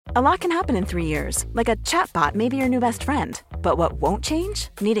A lot can happen in 3 years, like a chatbot may be your new best friend. But what won't change?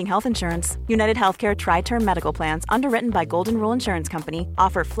 Needing health insurance. United Healthcare Tri-Term Medical Plans, underwritten by Golden Rule Insurance Company,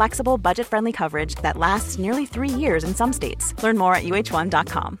 offer flexible, budget-friendly coverage that lasts nearly 3 years in some states. Learn more at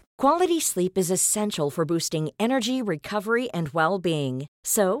uh1.com. Quality sleep is essential for boosting energy, recovery, and well-being.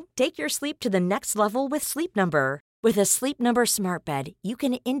 So, take your sleep to the next level with Sleep Number. With a Sleep Number smart bed, you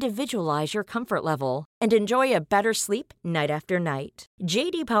can individualize your comfort level and enjoy a better sleep night after night.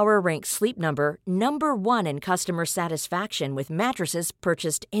 J.D. Power ranks Sleep Number number 1 in customer satisfaction with mattresses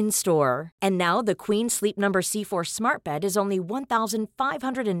purchased in-store. And now the Queen Sleep Number C4 smart bed is only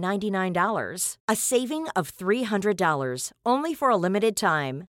 $1,599, a saving of $300, only for a limited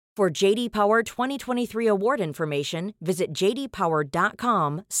time. For J.D. Power 2023 award information, visit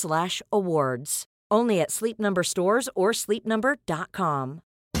jdpower.com/awards. Only at Sleep Number stores or sleepnumber.com.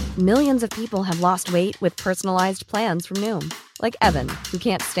 Millions of people have lost weight with personalized plans from Noom. Like Evan, who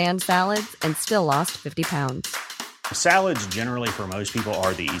can't stand salads and still lost 50 pounds. Salads generally for most people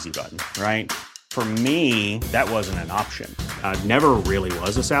are the easy button, right? For me, that wasn't an option. I never really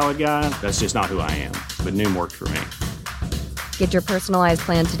was a salad guy. That's just not who I am. But Noom worked for me. Get your personalized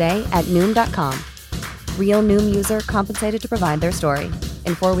plan today at Noom.com. Real Noom user compensated to provide their story.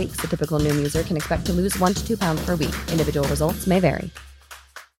 In 4 weeks, the typical Noom user can expect to lose 1 to 2 pounds per week. Individual results may vary.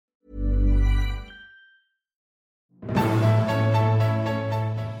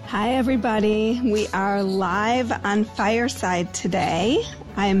 Hi, everybody. We are live on Fireside today.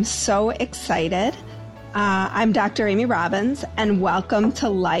 I'm so excited. I'm Dr. Amy Robbins, and welcome to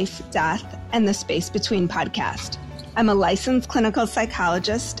Life, Death, and the Space Between podcast. I'm a licensed clinical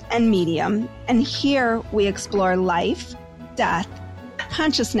psychologist and medium, and here we explore life, death,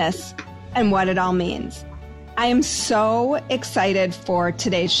 consciousness, and what it all means. I am so excited for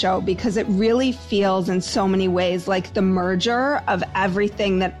today's show because it really feels in so many ways like the merger of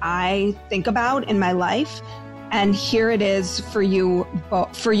everything that I think about in my life. And here it is for you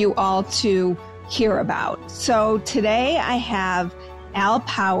all to hear about. So today I have Al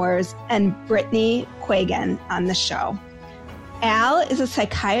Powers and Brittany Quagan on the show. Al is a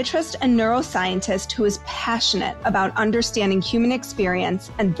psychiatrist and neuroscientist who is passionate about understanding human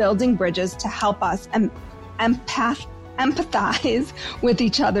experience and building bridges to help us empathize with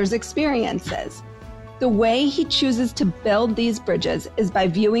each other's experiences. The way he chooses to build these bridges is by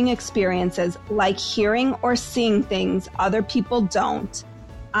viewing experiences like hearing or seeing things other people don't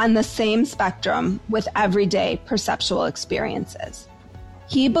on the same spectrum with everyday perceptual experiences.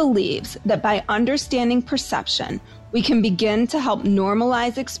 He believes that by understanding perception, we can begin to help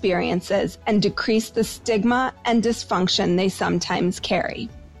normalize experiences and decrease the stigma and dysfunction they sometimes carry.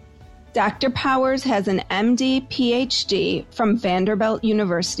 Dr. Powers has an MD, PhD from Vanderbilt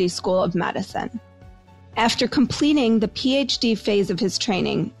University School of Medicine. After completing the PhD phase of his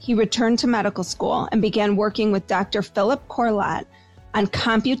training, he returned to medical school and began working with Dr. Philip Corlett on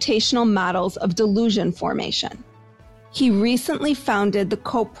computational models of delusion formation. He recently founded the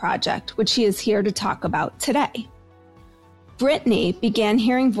COPE Project, which he is here to talk about today. Brittany began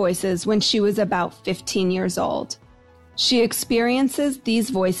hearing voices when she was about 15 years old. She experiences these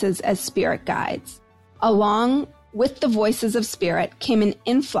voices as spirit guides. Along with the voices of spirit came an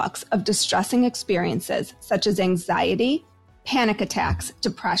influx of distressing experiences such as anxiety, panic attacks,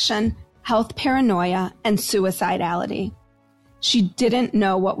 depression, health paranoia, and suicidality. She didn't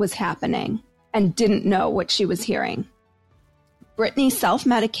know what was happening and didn't know what she was hearing. Brittany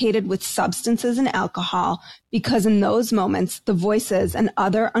self-medicated with substances and alcohol because in those moments, the voices and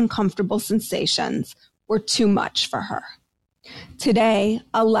other uncomfortable sensations were too much for her. Today,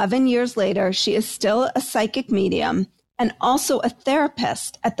 11 years later, she is still a psychic medium and also a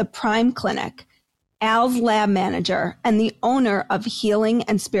therapist at the Prime Clinic, Al's lab manager, and the owner of a healing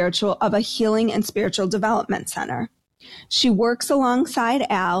and spiritual development center. She works alongside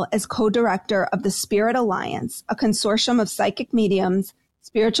Al as co-director of the Spirit Alliance, a consortium of psychic mediums,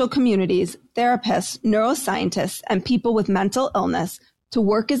 spiritual communities, therapists, neuroscientists, and people with mental illness to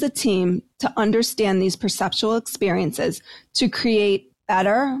work as a team to understand these perceptual experiences to create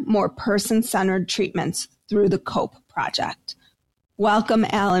better, more person-centered treatments through the COPE Project. Welcome,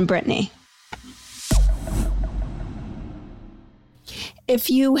 Al and Brittany. If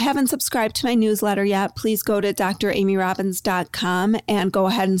you haven't subscribed to my newsletter yet, please go to dramyrobbins.com and go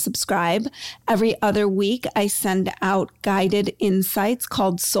ahead and subscribe. Every other week, I send out guided insights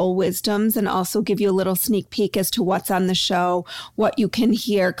called Soul Wisdoms and also give you a little sneak peek as to what's on the show, what you can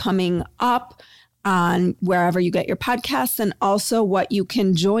hear coming up, on wherever you get your podcasts, and also what you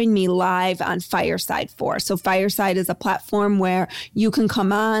can join me live on Fireside for. So Fireside is a platform where you can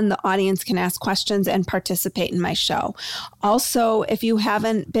come on, the audience can ask questions and participate in my show. Also, if you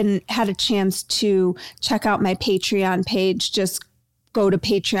haven't had a chance to check out my Patreon page, just go to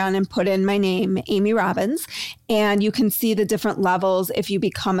Patreon and put in my name, Amy Robbins, and you can see the different levels. If you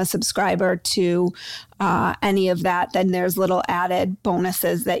become a subscriber to any of that, then there's little added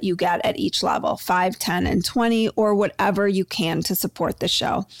bonuses that you get at each level, 5, 10, and 20, or whatever you can to support the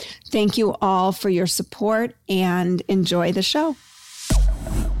show. Thank you all for your support and enjoy the show.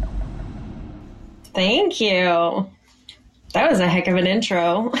 Thank you. That was a heck of an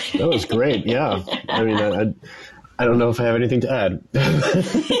intro. That was great. Yeah. I mean, I don't know if I have anything to add.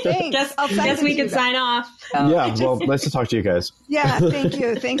 Guess we can sign off. Yeah, well, nice to talk to you guys. Yeah, thank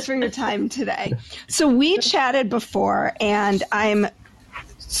you. Thanks for your time today. So we chatted before, and I'm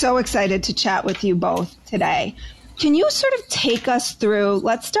so excited to chat with you both today. Can you sort of take us through,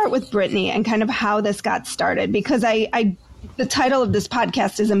 let's start with Brittany and kind of how this got started, because the title of this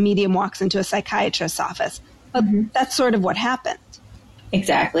podcast is A Medium Walks into a Psychiatrist's Office, but that's sort of what happened.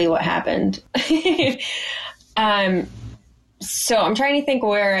 Exactly what happened. So I'm trying to think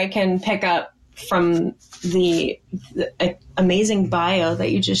where I can pick up from the amazing bio that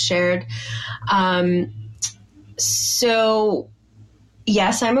you just shared. So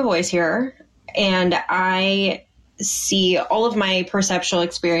yes, I'm a voice hearer, and I see all of my perceptual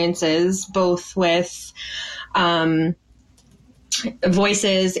experiences, both with,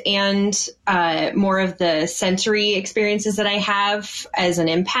 voices and more of the sensory experiences that I have as an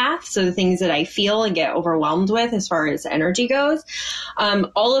empath. So the things that I feel and get overwhelmed with as far as energy goes,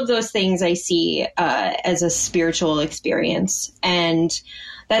 all of those things I see as a spiritual experience. And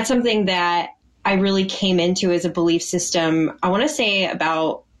that's something that I really came into as a belief system. I want to say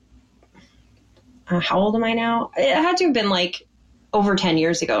about, how old am I now? It had to have been like over 10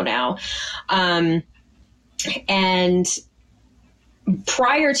 years ago now. And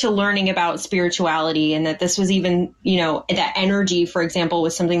prior to learning about spirituality, and that this was even, that energy, for example,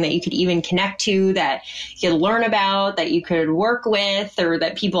 was something that you could even connect to, that you could learn about, that you could work with, or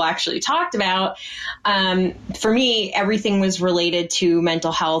that people actually talked about. For me, everything was related to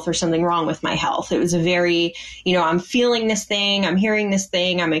mental health or something wrong with my health. It was a very, I'm feeling this thing, I'm hearing this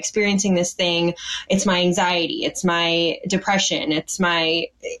thing, I'm experiencing this thing. It's my anxiety, it's my depression, it's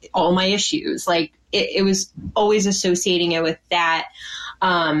all my issues. Like, it was always associating it with that.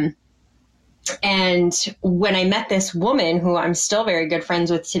 And when I met this woman who I'm still very good friends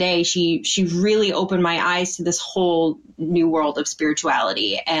with today, she really opened my eyes to this whole new world of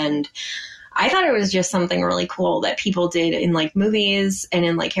spirituality. And I thought it was just something really cool that people did in like movies and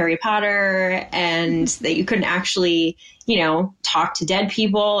in like Harry Potter, and that you couldn't actually, talk to dead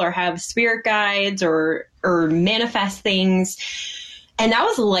people or have spirit guides or manifest things. And that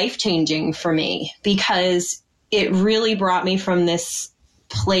was life-changing for me, because it really brought me from this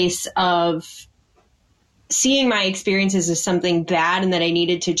place of seeing my experiences as something bad and that I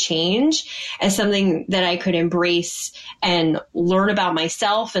needed to change, as something that I could embrace and learn about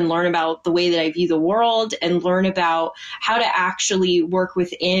myself and learn about the way that I view the world and learn about how to actually work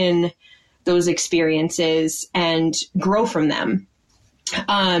within those experiences and grow from them.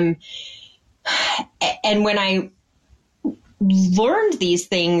 And when I learned these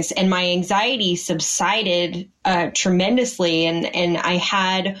things, and my anxiety subsided tremendously, and I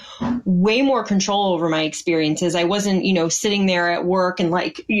had way more control over my experiences. I wasn't, sitting there at work and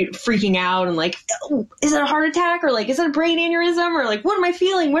like freaking out and like, oh, is it a heart attack, or like, is it a brain aneurysm, or like, what am I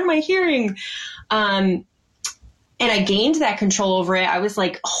feeling? What am I hearing? And I gained that control over it. I was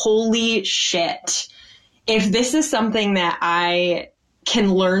like, holy shit. If this is something that I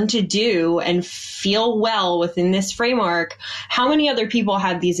can learn to do and feel well within this framework, how many other people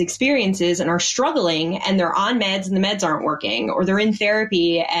have these experiences and are struggling, and they're on meds and the meds aren't working, or they're in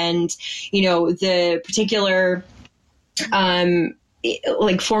therapy and, the particular,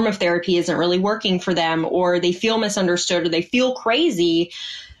 form of therapy isn't really working for them, or they feel misunderstood, or they feel crazy.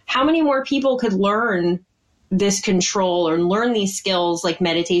 How many more people could learn this control or learn these skills like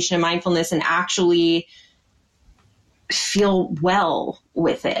meditation and mindfulness and actually feel well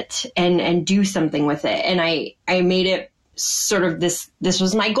with it and do something with it? And I made it sort of this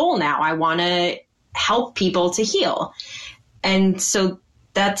was my goal now. I want to help people to heal. And so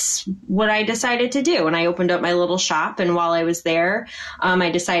that's what I decided to do. And I opened up my little shop. And while I was there, I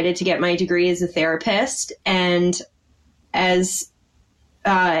decided to get my degree as a therapist. And as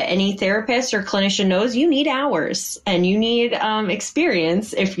any therapist or clinician knows, you need hours and you need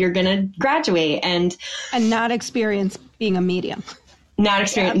experience if you're going to graduate, and not experience being a medium. Not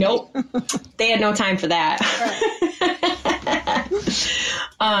experienced. Yeah. Nope. They had no time for that.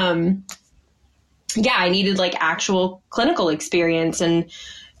 Right. Yeah, I needed like actual clinical experience. And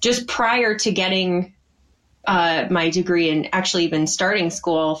just prior to getting my degree and actually even starting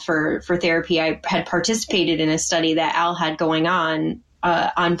school for therapy, I had participated in a study that Al had going on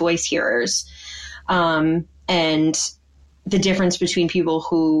voice hearers, and the difference between people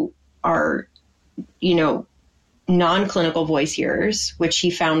who are, non-clinical voice hearers, which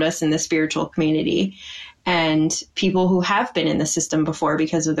he found us in the spiritual community, and people who have been in the system before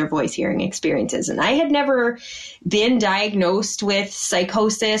because of their voice hearing experiences. And I had never been diagnosed with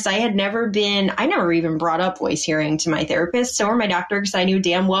psychosis. I never even brought up voice hearing to my therapist or my doctor, because I knew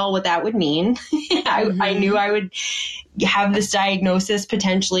damn well what that would mean. I knew I would have this diagnosis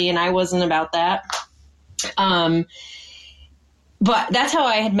potentially, and I wasn't about that. But that's how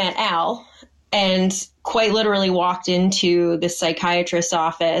I had met Al, and quite literally walked into the psychiatrist's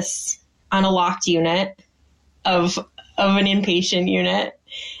office on a locked unit of an inpatient unit.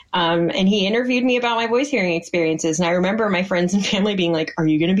 And he interviewed me about my voice hearing experiences. And I remember my friends and family being like, "Are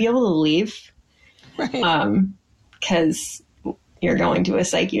you going to be able to leave?" Right. 'Cause you're going to a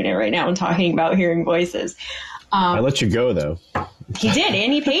psych unit right now and talking about hearing voices. I let you go though. He did.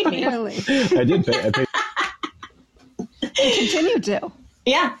 And he paid me. Really? I did pay. I paid. Continue to.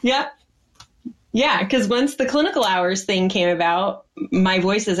 Yeah. Yep. Yeah, because once the clinical hours thing came about, my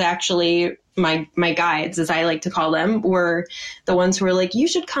voices actually, my guides, as I like to call them, were the ones who were like, "You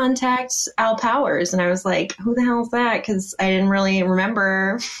should contact Al Powers." And I was like, "Who the hell is that?" Because I didn't really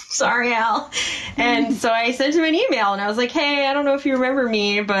remember. Sorry, Al. And so I sent him an email and I was like, "Hey, I don't know if you remember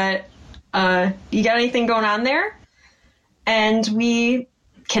me, but you got anything going on there?" And we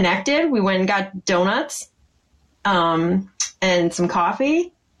connected. We went and got donuts and some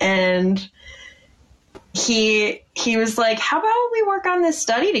coffee, and he was like, "How about we work on this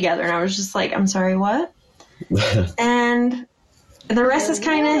study together?" And I was just like, "I'm sorry, what?" And the rest is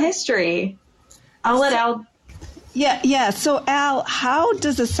kind of history. I'll let Al. Yeah. So Al, how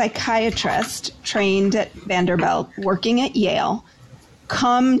does a psychiatrist trained at Vanderbilt, working at Yale,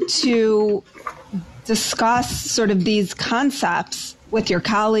 come to discuss sort of these concepts with your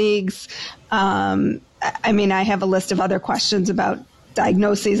colleagues? I have a list of other questions about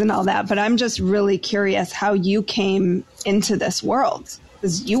diagnoses and all that, but I'm just really curious how you came into this world,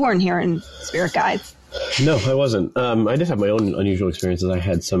 because you weren't hearing spirit guides. No, I wasn't. I did have my own unusual experiences. I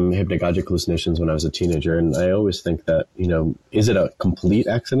had some hypnagogic hallucinations when I was a teenager, and I always think that, is it a complete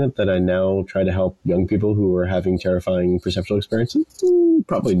accident that I now try to help young people who are having terrifying perceptual experiences?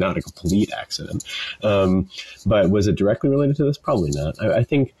 Probably not a complete accident. But was it directly related to this? Probably not. I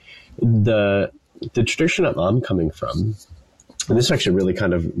think the tradition that I'm coming from, and this actually really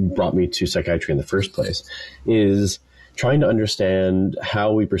kind of brought me to psychiatry in the first place, is trying to understand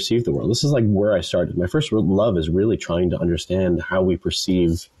how we perceive the world. This is like where I started. My first love is really trying to understand how we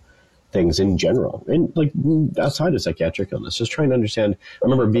perceive things in general, and like outside of psychiatric illness, just trying to understand. I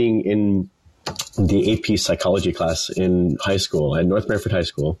remember being in the AP psychology class in high school at North Branford High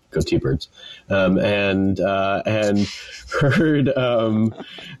School, go T-Birds, and heard and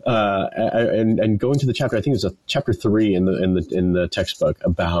going to the chapter. I think it was chapter 3 in the textbook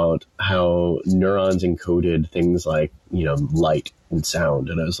about how neurons encoded things like light and sound,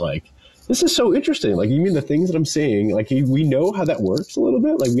 and I was like, this is so interesting. Like, you mean the things that I'm seeing, like we know how that works a little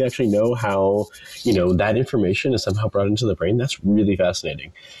bit? Like, we actually know how, that information is somehow brought into the brain? That's really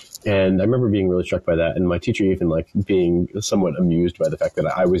fascinating. And I remember being really struck by that. And my teacher even being somewhat amused by the fact that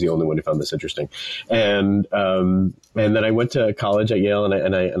I was the only one who found this interesting. And then I went to college at Yale,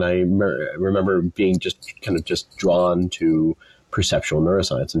 and I remember being just drawn to perceptual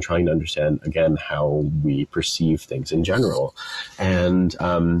neuroscience and trying to understand, again, how we perceive things in general. And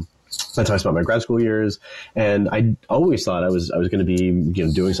that's how I spent my grad school years, and I always thought I was going to be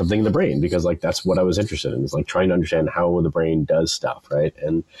doing something in the brain, because that's what I was interested in, is like trying to understand how the brain does stuff, right?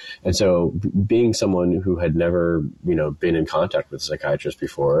 And so being someone who had never been in contact with a psychiatrist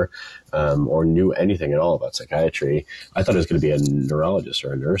before, or knew anything at all about psychiatry, I thought I was going to be a neurologist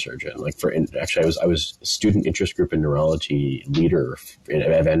or a neurosurgeon. Actually, I was student interest group in neurology leader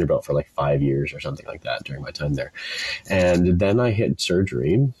at Vanderbilt for like 5 years or something like that during my time there, and then I hit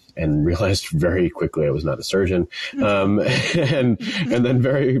surgery and realized very quickly I was not a surgeon. And then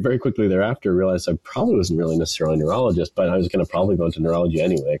very, very quickly thereafter realized I probably wasn't really necessarily a neurologist, but I was going to probably go into neurology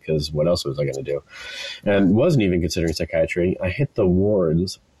anyway, because what else was I going to do? And wasn't even considering psychiatry. I hit the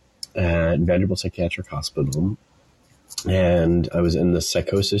wards at Vanderbilt Psychiatric Hospital, and I was in the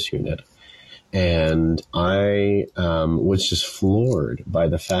psychosis unit. And I was just floored by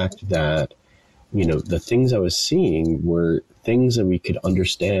the fact that the things I was seeing were things that we could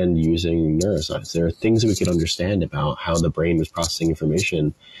understand using neuroscience. There are things that we could understand about how the brain was processing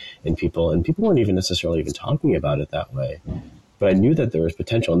information in people, and people weren't even necessarily even talking about it that way. But I knew that there was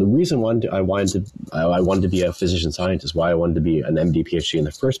potential. And the reason I wanted to be a physician scientist, why I wanted to be an MD, PhD in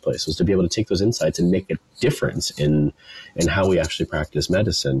the first place, was to be able to take those insights and make a difference in how we actually practice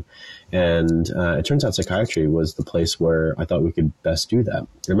medicine. And it turns out psychiatry was the place where I thought we could best do that.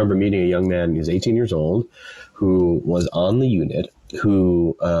 I remember meeting a young man, he was 18 years old, who was on the unit,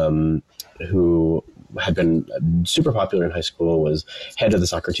 who had been super popular in high school, was head of the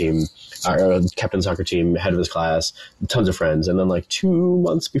soccer team, or captain of the soccer team, head of his class, tons of friends. And then like 2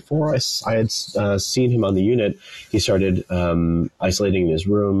 months before I had seen him on the unit, he started isolating in his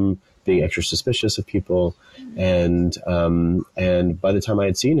room, being extra suspicious of people. And by the time I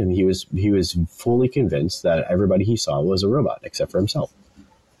had seen him, he was fully convinced that everybody he saw was a robot except for himself.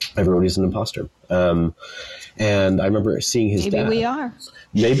 Everybody's an imposter. And I remember seeing his dad. Maybe we are.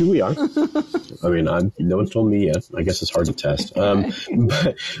 Maybe we are. I mean, no one's told me yet. I guess it's hard to test.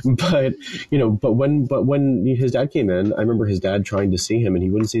 But when his dad came in, I remember his dad trying to see him, and he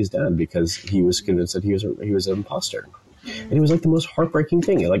wouldn't see his dad because he was convinced that he was an imposter. And it was like the most heartbreaking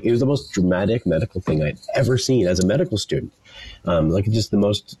thing. Like, it was the most dramatic medical thing I'd ever seen as a medical student. Like, just the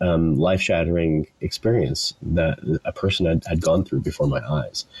most life-shattering experience that a person had gone through before my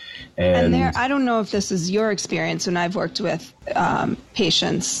eyes. And I don't know if this is your experience when I've worked with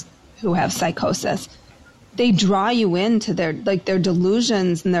patients who have psychosis. They draw you into their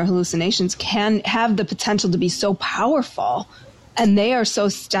delusions, and their hallucinations can have the potential to be so powerful, and they are so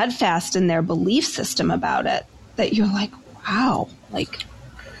steadfast in their belief system about it that you're like, wow, like,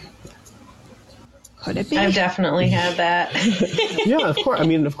 could it be? I've definitely had that. Yeah, of course. I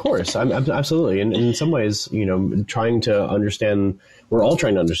mean, of course. I'm absolutely. And in some ways, trying to understand, we're all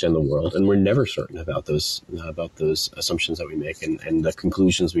trying to understand the world, and we're never certain about those assumptions that we make and the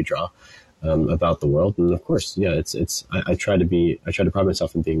conclusions we draw about the world. And of course, yeah, I try to pride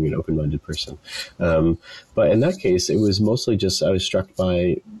myself in being an open-minded person. But in that case, it was mostly just, I was struck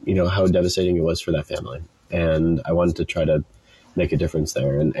by, how devastating it was for that family. And I wanted to try to make a difference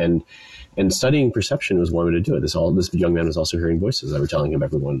there. And studying perception was one way to do it. This young man was also hearing voices that were telling him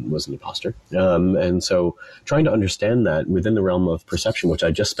everyone was an imposter. And so trying to understand that within the realm of perception, which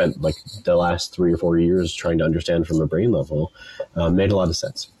I just spent like the last 3 or 4 years trying to understand from a brain level, made a lot of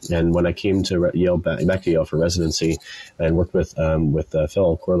sense. And when I came to Yale, back to Yale for residency, and worked with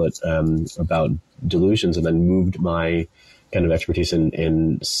Phil Corlett about delusions, and then moved my kind of expertise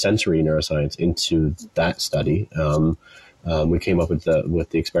in sensory neuroscience into that study, we came up with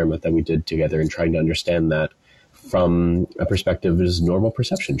the experiment that we did together, and trying to understand that from a perspective is normal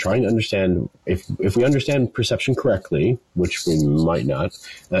perception. Trying to understand if we understand perception correctly, which we might not,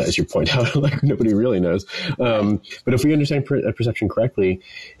 as you point out, like nobody really knows. But if we understand perception correctly,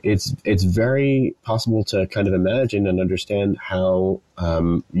 it's very possible to kind of imagine and understand how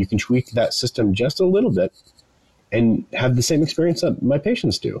you can tweak that system just a little bit and have the same experience that my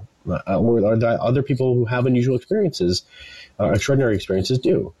patients do, or that other people who have unusual experiences, extraordinary experiences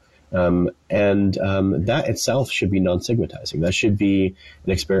do. That itself should be non-stigmatizing. That should be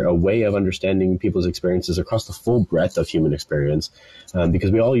a way of understanding people's experiences across the full breadth of human experience,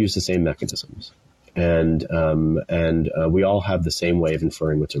 because we all use the same mechanisms, and we all have the same way of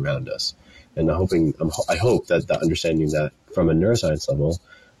inferring what's around us. And I hope that the understanding that from a neuroscience level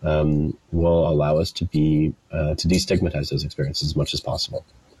will allow us to destigmatize those experiences as much as possible.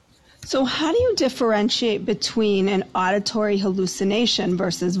 So how do you differentiate between an auditory hallucination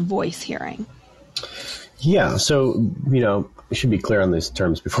versus voice hearing? Yeah, so, we should be clear on these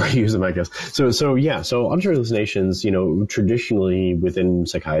terms before I use them, I guess. So auditory hallucinations, traditionally within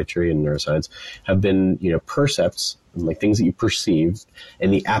psychiatry and neuroscience have been, percepts, like things that you perceive in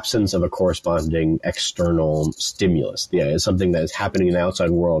the absence of a corresponding external stimulus. Yeah, it's something that is happening in the outside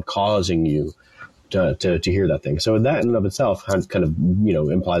world causing you to hear that thing. So that in and of itself kind of,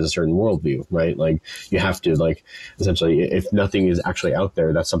 implies a certain worldview, right? Like, you have to, like, essentially, if nothing is actually out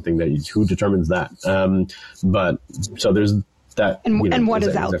there, that's something that who determines that? But so there's that. And what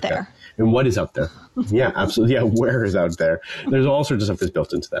is out there? And what is out there? Yeah, absolutely. Yeah, where is out there? There's all sorts of stuff that's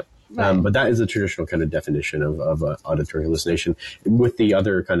built into that. Right. But that is the traditional kind of definition of auditory hallucination, with the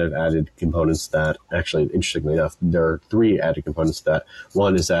other kind of added components that, actually, interestingly enough, there are 3 added components to that.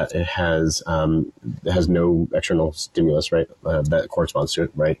 One is that it has no external stimulus, right, that corresponds to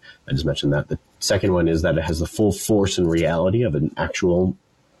it, right? I just mentioned that. The second one is that it has the full force and reality of an actual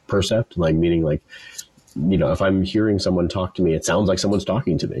percept, like, meaning, like, if I'm hearing someone talk to me, it sounds like someone's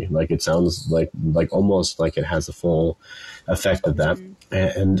talking to me. Like, it sounds like almost like it has the full effect of that.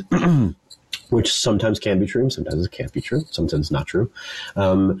 And which sometimes can be true, sometimes it can't be true, sometimes not true.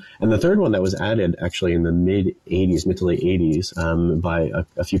 And the third one that was added actually in the mid to late 80s by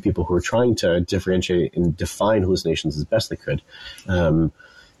a few people who were trying to differentiate and define hallucinations as best they could,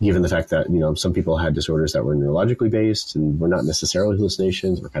 given the fact that, some people had disorders that were neurologically based and were not necessarily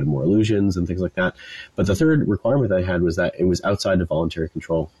hallucinations, were kind of more illusions and things like that. But the third requirement that I had was that it was outside of voluntary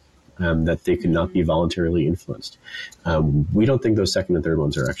control. That they could not be voluntarily influenced. We don't think those second and third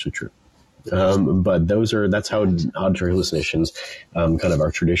ones are actually true. But that's how auditory hallucinations kind of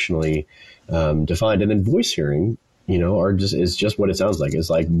are traditionally defined. And then voice hearing, is just what it sounds like.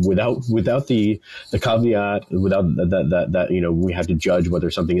 It's like without the caveat, without that we have to judge whether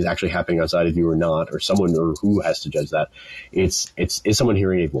something is actually happening outside of you or not, or someone or who has to judge that. It's someone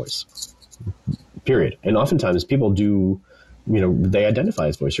hearing a voice, period. And oftentimes people do. They identify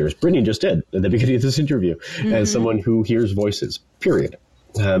as voice hearers. Brittany just did at the beginning of this interview as someone who hears voices, period.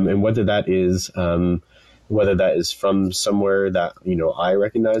 And whether that is from somewhere that, I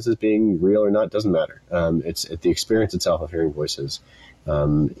recognize as being real or not, doesn't matter. It's the experience itself of hearing voices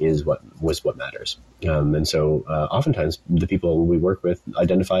is what matters. And so oftentimes the people we work with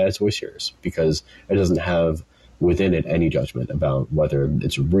identify as voice hearers because it doesn't have within it any judgment about whether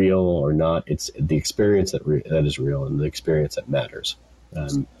it's real or not. It's the experience that is real and the experience that matters.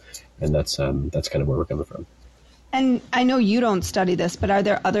 And that's kind of where we're coming from. And I know you don't study this, but are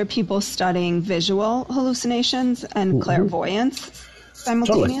there other people studying visual hallucinations and clairvoyance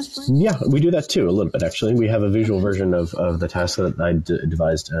simultaneously? Totally. Yeah, we do that too, a little bit, actually. We have a visual version of the task that I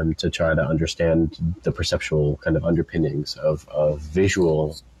devised to try to understand the perceptual kind of underpinnings of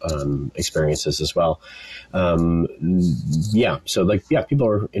visual experiences as well. People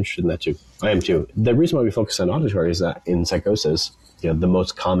are interested in that too. I am too. The reason why we focus on auditory is that in psychosis, the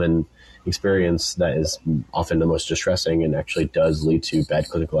most common experience that is often the most distressing and actually does lead to bad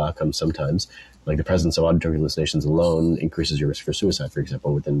clinical outcomes sometimes, like the presence of auditory hallucinations alone increases your risk for suicide, for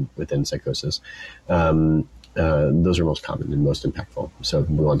example, within psychosis. Those are most common and most impactful. So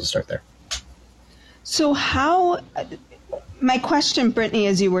we wanted to start there. So my question, Brittany,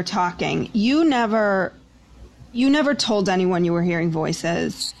 as you were talking, you never told anyone you were hearing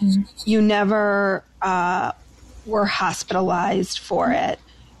voices. Mm-hmm. You never were hospitalized for it.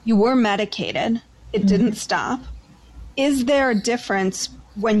 You were medicated. It didn't stop. Is there a difference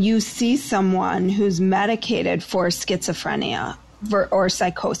when you see someone who's medicated for schizophrenia or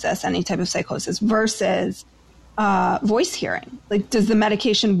psychosis, any type of psychosis, versus voice hearing? Like, does the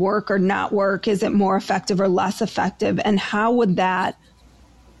medication work or not work? Is it more effective or less effective? And how would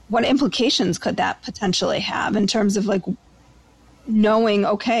what implications could that potentially have in terms of like knowing,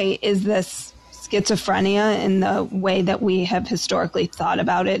 okay, is this schizophrenia in the way that we have historically thought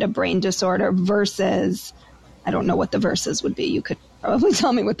about it, a brain disorder, versus, I don't know what the versus would be. You could probably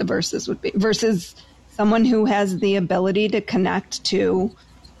tell me what the versus would be, versus someone who has the ability to connect to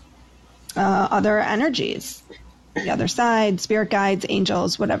other energies, the other side, spirit guides,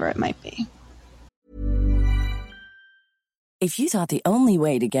 angels, whatever it might be. If you thought the only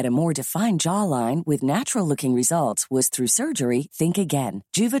way to get a more defined jawline with natural-looking results was through surgery, think again.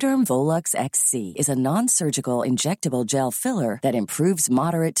 Juvederm Volux XC is a non-surgical injectable gel filler that improves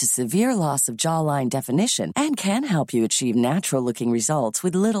moderate to severe loss of jawline definition and can help you achieve natural-looking results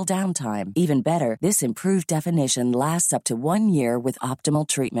with little downtime. Even better, this improved definition lasts up to 1 year with optimal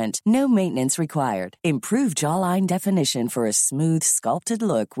treatment. No maintenance required. Improve jawline definition for a smooth, sculpted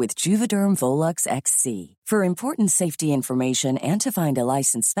look with Juvederm Volux XC. For important safety information and to find a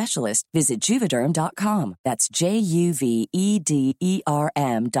licensed specialist, visit Juvederm.com. That's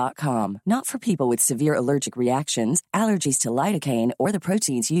JUVEDERM.com. Not for people with severe allergic reactions, allergies to lidocaine, or the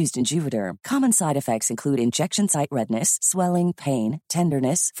proteins used in Juvederm. Common side effects include injection site redness, swelling, pain,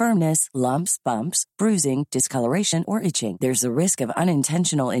 tenderness, firmness, lumps, bumps, bruising, discoloration, or itching. There's a risk of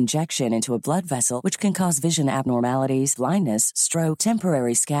unintentional injection into a blood vessel, which can cause vision abnormalities, blindness, stroke,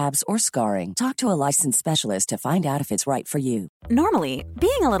 temporary scabs, or scarring. Talk to a licensed specialist to find out if it's right for you. Normally,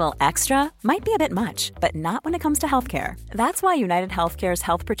 being a little extra might be a bit much, but not when it comes to healthcare. That's why United Healthcare's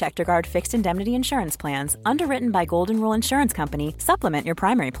Health Protector Guard fixed indemnity insurance plans, underwritten by Golden Rule Insurance Company, supplement your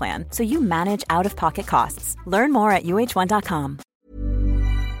primary plan so you manage out-of-pocket costs. Learn more at UH1.com.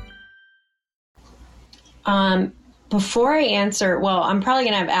 Before I answer, well, I'm probably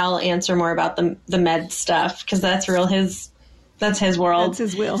going to have Al answer more about the med stuff because that's his world. That's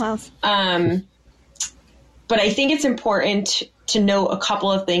his wheelhouse. But I think it's important to know a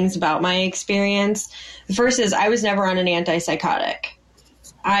couple of things about my experience. The first is I was never on an antipsychotic.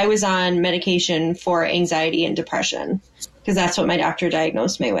 I was on medication for anxiety and depression because that's what my doctor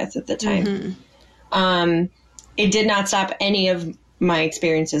diagnosed me with at the time. Mm-hmm. It did not stop any of my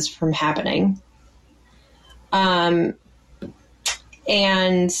experiences from happening. And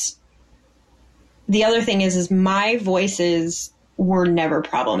the other thing is my voices were never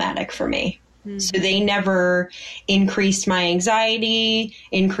problematic for me. Mm-hmm. So they never increased my anxiety,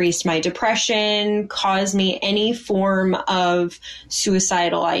 increased my depression, caused me any form of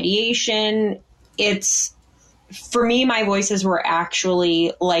suicidal ideation. For me, my voices were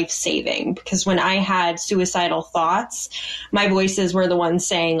actually life-saving, because when I had suicidal thoughts, my voices were the ones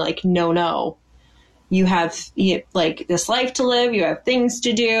saying, like, no, you have like this life to live, you have things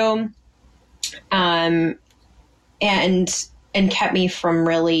to do, and kept me from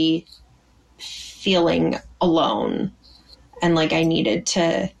really feeling alone and like I needed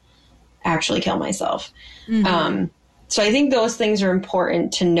to actually kill myself. Mm-hmm. So I think those things are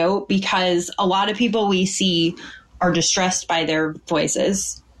important to note, because a lot of people we see are distressed by their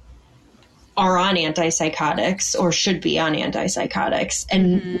voices, are on antipsychotics or should be on antipsychotics.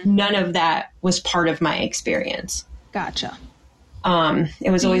 And mm-hmm. none of that was part of my experience. Gotcha.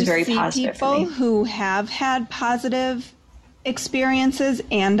 It was always very positive for me. People who have had positive experiences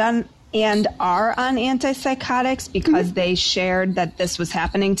and are on antipsychotics because mm-hmm. they shared that this was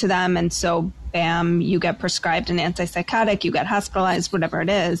happening to them, and so bam, you get prescribed an antipsychotic, you get hospitalized, whatever it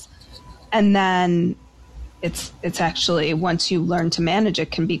is. And then it's actually, once you learn to manage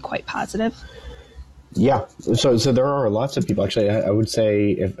it, can be quite positive. Yeah. So there are lots of people, actually. I would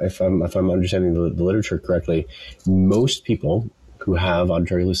say, if I'm understanding the literature correctly, most people who have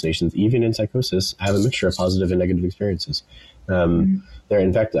auditory hallucinations, even in psychosis, have a mixture of positive and negative experiences. Mm-hmm.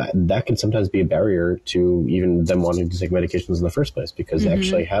 In fact, that can sometimes be a barrier to even them wanting to take medications in the first place, because mm-hmm. they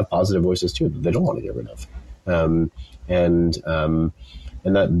actually have positive voices too that they don't want to get rid of. And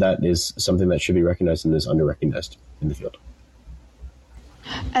that is something that should be recognized and is under-recognized in the field.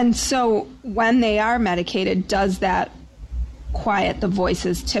 And so when they are medicated, does that quiet the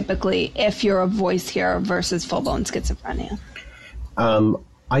voices typically if you're a voice hearer versus full-blown schizophrenia?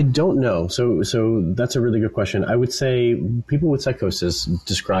 I don't know. So that's a really good question. I would say people with psychosis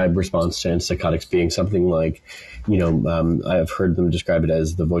describe response to antipsychotics being something like, I've heard them describe it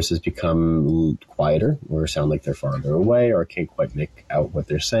as the voices become quieter or sound like they're farther away or can't quite make out what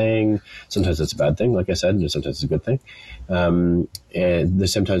they're saying. Sometimes it's a bad thing, like I said, and sometimes it's a good thing. And they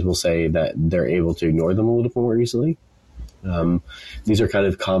sometimes will say that they're able to ignore them a little more easily. These are kind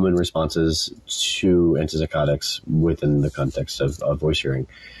of common responses to antipsychotics within the context of voice hearing.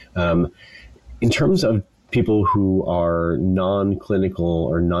 In terms of people who are non-clinical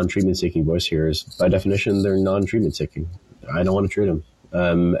or non-treatment seeking voice hearers, by definition, they're non-treatment seeking. I don't want to treat them.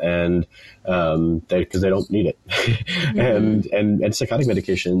 Because they don't need it. Mm-hmm. and psychotic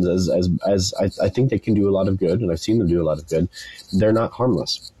medications, as I think they can do a lot of good, and I've seen them do a lot of good, they're not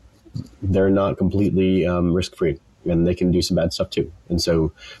harmless. They're not completely risk-free. And they can do some bad stuff too. And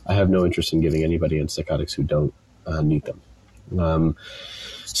so I have no interest in giving anybody antipsychotics who don't need them.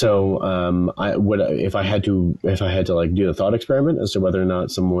 If I had to like do the thought experiment as to whether or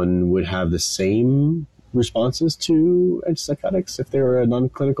not someone would have the same responses to antipsychotics if they were a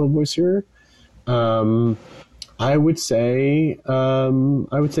non-clinical voice hearer, I would say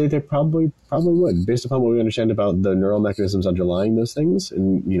they probably would, based upon what we understand about the neural mechanisms underlying those things.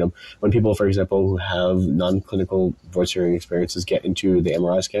 And, when people, for example, who have non-clinical voice hearing experiences get into the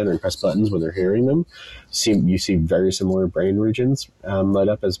MRI scanner and press buttons when they're hearing them, you see very similar brain regions light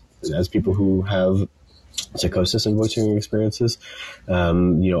up as people who have psychosis and voice hearing experiences.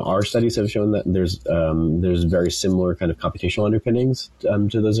 Our studies have shown that there's very similar kind of computational underpinnings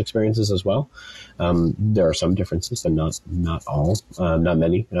to those experiences as well. There are some differences, but not all, not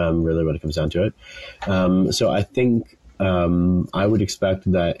many, really, when it comes down to it. So I think I would expect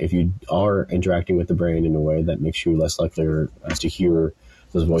that if you are interacting with the brain in a way that makes you less likely to hear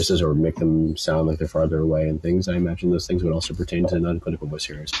those voices or make them sound like they're farther away and things, I imagine those things would also pertain to non-clinical voice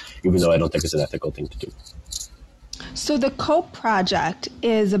hearers, even though I don't think it's an ethical thing to do. So the COPE project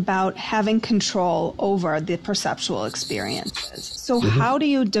is about having control over the perceptual experiences. So mm-hmm. how do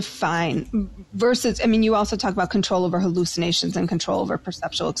you define versus, you also talk about control over hallucinations and control over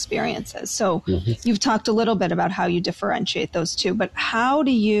perceptual experiences. So mm-hmm. you've talked a little bit about how you differentiate those two, but how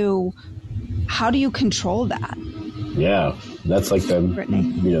do you control that? Yeah, that's like the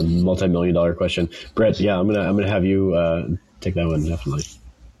multi-million-dollar question. Brett, yeah, I'm gonna have you take that one, definitely.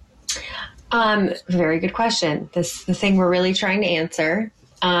 Very good question. This the thing we're really trying to answer.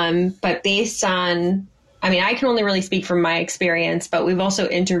 But based on, I can only really speak from my experience, but we've also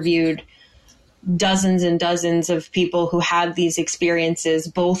interviewed dozens and dozens of people who have these experiences,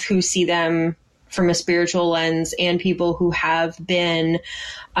 both who see them from a spiritual lens and people who have been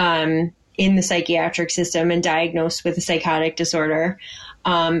in the psychiatric system and diagnosed with a psychotic disorder,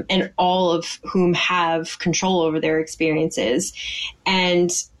 and all of whom have control over their experiences.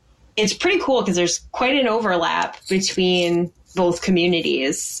 And it's pretty cool because there's quite an overlap between both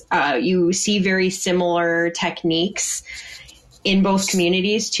communities. You see very similar techniques in both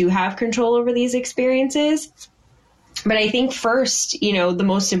communities to have control over these experiences. But I think first, the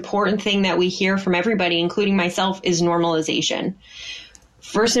most important thing that we hear from everybody, including myself, is normalization.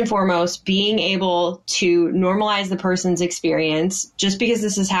 First and foremost, being able to normalize the person's experience. Just because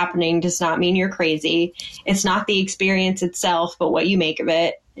this is happening does not mean you're crazy. It's not the experience itself, but what you make of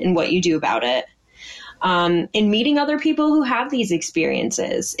it and what you do about it. And meeting other people who have these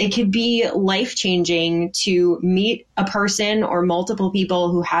experiences. It could be life-changing to meet a person or multiple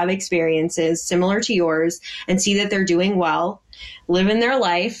people who have experiences similar to yours and see that they're doing well, living their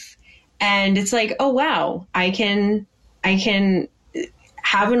life. And it's like, oh, wow, I can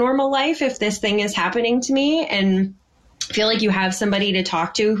have a normal life if this thing is happening to me, and feel like you have somebody to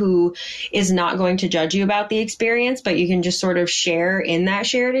talk to who is not going to judge you about the experience, but you can just sort of share in that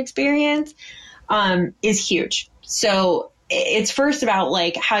shared experience. Is huge. So it's first about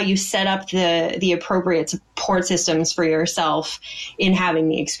like how you set up the appropriate support systems for yourself in having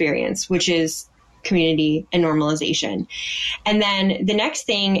the experience, which is community and normalization. And then the next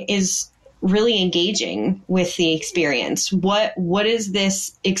thing is really engaging with the experience. What is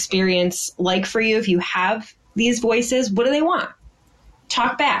this experience like for you? If you have these voices, what do they want?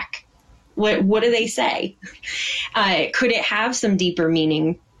 Talk back. What do they say? Could it have some deeper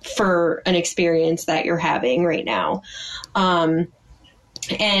meaning for an experience that you're having right now? And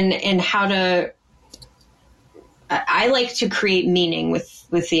how to, I like to create meaning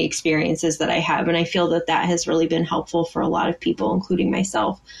with the experiences that I have. And I feel that has really been helpful for a lot of people, including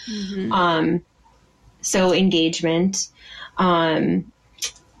myself. Mm-hmm. So engagement, let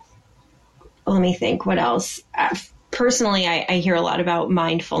me think what else. Personally, I hear a lot about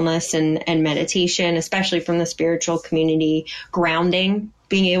mindfulness and meditation, especially from the spiritual community, grounding,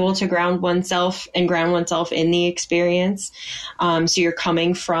 being able to ground oneself and ground oneself in the experience. So you're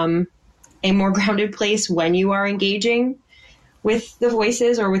coming from a more grounded place when you are engaging with the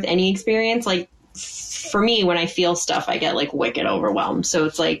voices or with any experience. Like for me, when I feel stuff, I get like wicked overwhelmed. So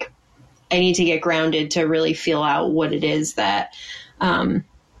it's like, I need to get grounded to really feel out what it is that,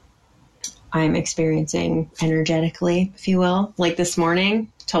 I'm experiencing energetically, if you will. Like this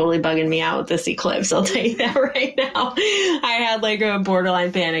morning, totally bugging me out with this eclipse. I'll tell you that right now. I had like a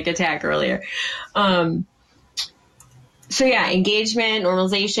borderline panic attack earlier. So yeah, engagement,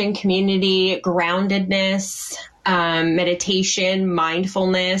 normalization, community, groundedness, meditation,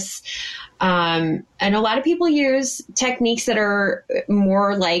 mindfulness. And a lot of people use techniques that are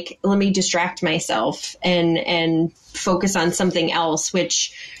more like, let me distract myself and focus on something else,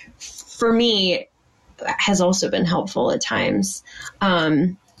 which for me has also been helpful at times.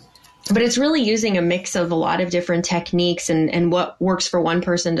 But it's really using a mix of a lot of different techniques, and what works for one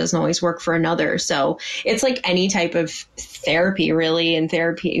person doesn't always work for another. So it's like any type of therapy, really, and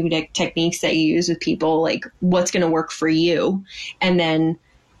therapeutic techniques that you use with people, like what's going to work for you, and then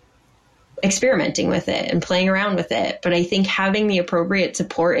experimenting with it and playing around with it. But I think having the appropriate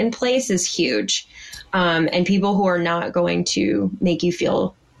support in place is huge. And people who are not going to make you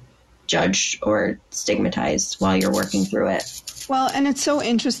feel judged or stigmatized while you're working through it. Well, and it's so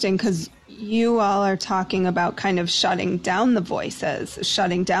interesting because you all are talking about kind of shutting down the voices,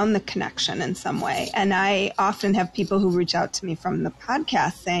 shutting down the connection in some way. And I often have people who reach out to me from the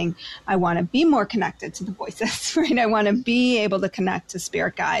podcast saying, I want to be more connected to the voices, right? I want to be able to connect to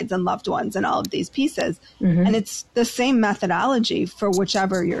spirit guides and loved ones and all of these pieces. Mm-hmm. And it's the same methodology for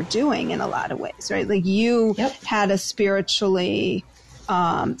whichever you're doing in a lot of ways, right? Like you had a spiritually...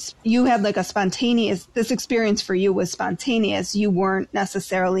 you had like a spontaneous, this experience for you was spontaneous. You weren't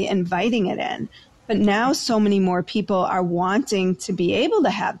necessarily inviting it in, but now so many more people are wanting to be able to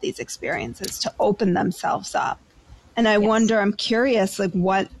have these experiences, to open themselves up. And I wonder, I'm curious, like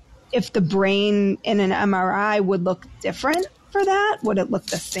what, if the brain in an MRI would look different for that? Would it look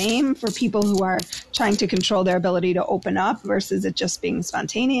the same for people who are trying to control their ability to open up versus it just being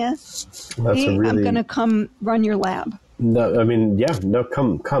spontaneous? I'm going to come run your lab. No, I mean, yeah, no,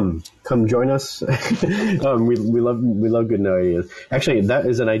 come join us. We love good ideas. Actually, that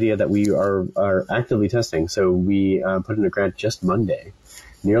is an idea that we are actively testing. So we put in a grant just Monday.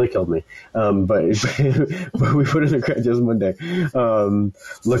 Nearly killed me. But we put in a grant just Monday,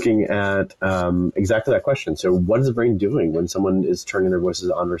 looking at exactly that question. So what is the brain doing when someone is turning their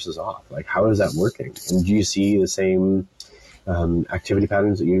voices on versus off? Like, how is that working? And do you see the same activity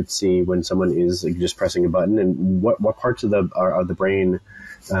patterns that you'd see when someone is just pressing a button, and what parts of the brain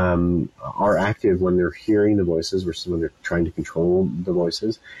are active when they're hearing the voices versus when they're trying to control the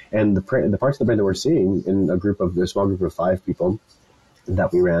voices. And the parts of the brain that we're seeing in a small group of 5 people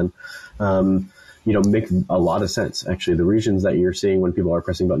that we ran, make a lot of sense. Actually, the regions that you're seeing when people are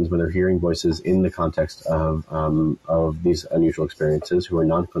pressing buttons when they're hearing voices in the context of these unusual experiences, who are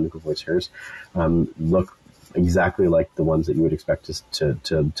non-clinical voice hearers, look exactly like the ones that you would expect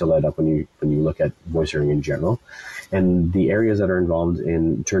to light up when you look at voice hearing in general. And the areas that are involved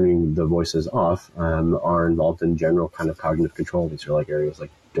in turning the voices off are involved in general kind of cognitive control. These are like areas like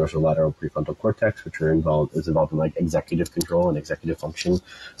dorsolateral prefrontal cortex, which is involved in like executive control and executive function,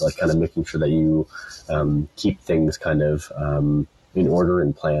 like kind of making sure that you keep things kind of in order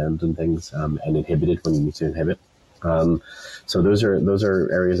and planned and things, and inhibited when you need to inhibit. So those are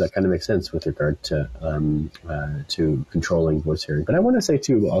areas that kind of make sense with regard to controlling voice hearing. But I want to say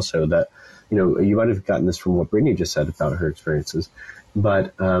too also that, you might have gotten this from what Brittany just said about her experiences,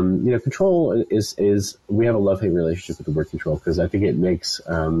 but control is we have a love-hate relationship with the word control, because I think it makes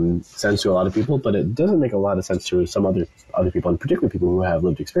sense to a lot of people, but it doesn't make a lot of sense to some other people, and particularly people who have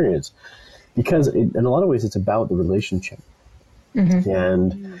lived experience, because in a lot of ways it's about the relationship. Mm-hmm.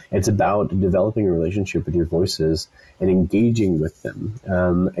 And it's about developing a relationship with your voices and engaging with them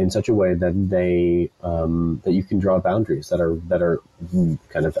in such a way that that you can draw boundaries that are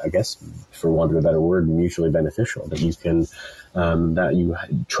kind of, I guess, for want of a better word, mutually beneficial. That you can that you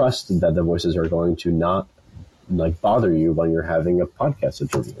trust that the voices are going to not like bother you when you're having a podcast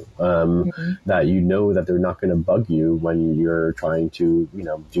interview. That that they're not going to bug you when you're trying to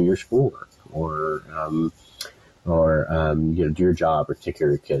do your schoolwork or do your job or take care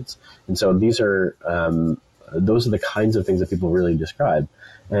of your kids. And so those are the kinds of things that people really describe.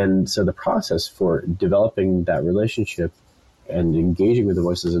 And so the process for developing that relationship and engaging with the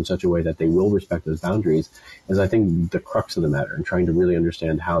voices in such a way that they will respect those boundaries is, I think, the crux of the matter, and trying to really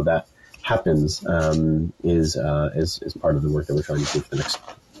understand how that happens is part of the work that we're trying to do for the next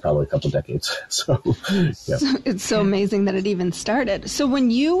probably a couple of decades. So, yeah. So it's so amazing that it even started. So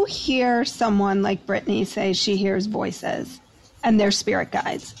when you hear someone like Brittany say she hears voices and they're spirit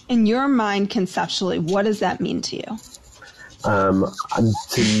guides, in your mind conceptually, what does that mean to you?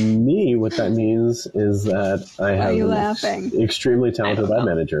 To me, what that means is that I have an extremely talented lab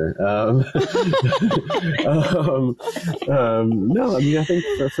manager. No, I mean, I think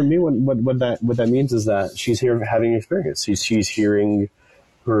for me, what that means is that she's here having experience. She's hearing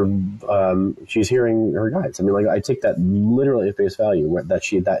she's hearing her guides. I mean, like, I take that literally at face value,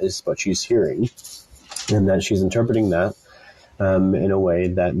 that is what she's hearing, and that she's interpreting that in a way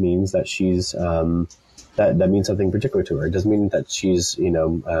that means that she's that means something particular to her. It doesn't mean that she's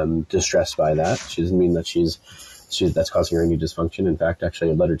distressed by that. She doesn't mean that she's that's causing her any dysfunction. In fact,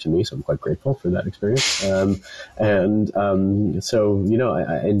 actually, it led her to me, so I'm quite grateful for that experience. So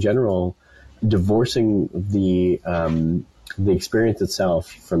in general, divorcing the experience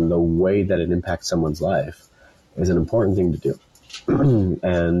itself from the way that it impacts someone's life is an important thing to do.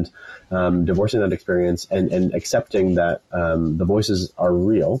 And divorcing that experience and accepting that the voices are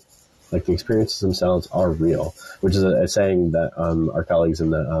real, like the experiences themselves are real, which is a saying that our colleagues in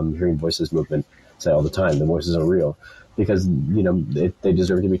the Hearing Voices movement say all the time. The voices are real because, they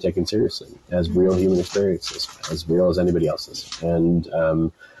deserve to be taken seriously as real human experiences, as real as anybody else's. And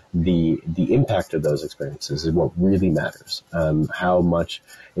the impact of those experiences is what really matters. How much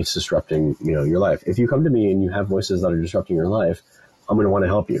it's disrupting, your life. If you come to me and you have voices that are disrupting your life, I'm going to want to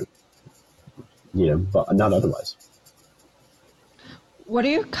help you, but not otherwise. What are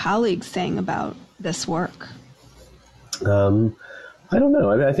your colleagues saying about this work? I don't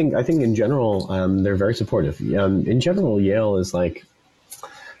know. I think in general, they're very supportive. In general, Yale is like,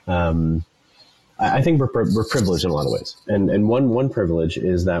 I think we're privileged in a lot of ways, and one privilege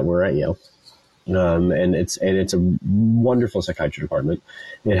is that we're at Yale, and it's a wonderful psychiatry department.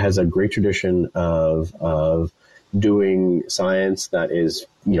 It has a great tradition of doing science that is,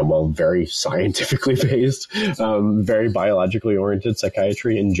 very scientifically based, very biologically oriented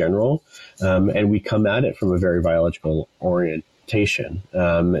psychiatry in general, and we come at it from a very biological orientation,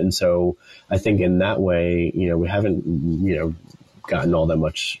 and so I think in that way, we haven't, gotten all that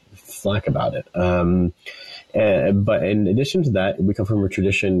much flack about it. But in addition to that, we come from a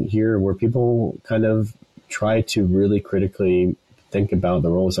tradition here where people kind of try to really critically think about the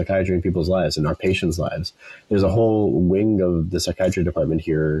role of psychiatry in people's lives and our patients' lives. There's a whole wing of the psychiatry department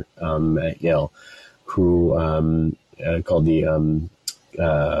here at Yale who called the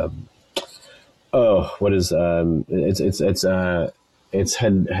It's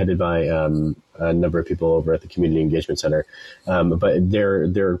headed by a number of people over at the Community Engagement Center, but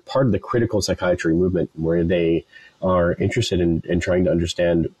they're part of the critical psychiatry movement, where they are interested in trying to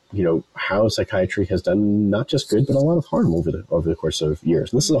understand, how psychiatry has done not just good but a lot of harm over the course of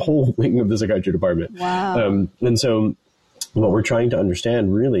years. And this is a whole wing of the psychiatry department. Wow. And so what we're trying to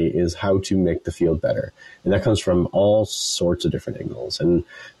understand really is how to make the field better. And that comes from all sorts of different angles. And,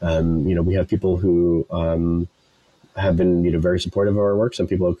 we have people who have been, very supportive of our work. Some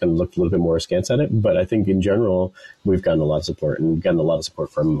people have kind of looked a little bit more askance at it. But I think in general, we've gotten a lot of support, and we've gotten a lot of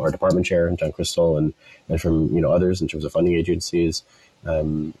support from our department chair, John Crystal, and from, others in terms of funding agencies.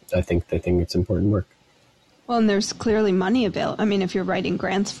 I think it's important work. Well, and there's clearly money available. I mean, if you're writing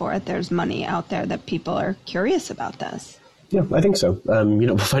grants for it, there's money out there that people are curious about this. Yeah, I think so.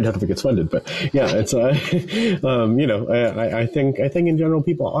 We'll find out if it gets funded, but yeah, it's, I think in general,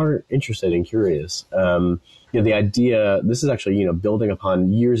 people are interested and curious. The idea, this is actually, building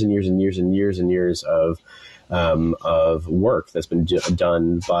upon years and years and years and years and years of work that's been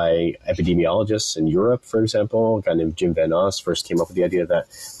done by epidemiologists in Europe, for example. A guy named Jim Van Oss first came up with the idea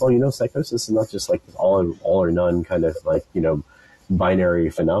that, psychosis is not just like all or none kind of like, binary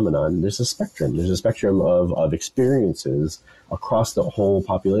phenomenon. There's a spectrum. There's a spectrum of experiences across the whole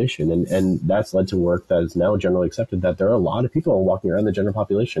population. And that's led to work that is now generally accepted, that there are a lot of people walking around the general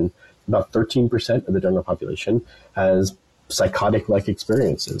population. About 13% of the general population has psychotic-like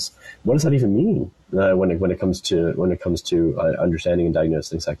experiences. What does that even mean when it comes to understanding and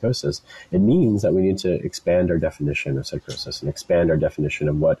diagnosing psychosis? It means that we need to expand our definition of psychosis and expand our definition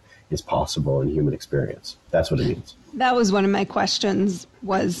of what is possible in human experience. That's what it means. That was one of my questions,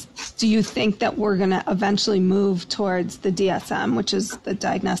 was, do you think that we're going to eventually move towards the DSM, which is the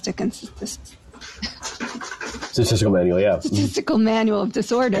Diagnostic and Statistical Manual, yeah. Statistical Manual of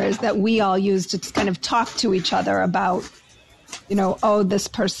Disorders, that we all use to kind of talk to each other about, this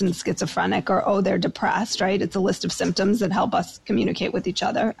person's schizophrenic, or, they're depressed, right? It's a list of symptoms that help us communicate with each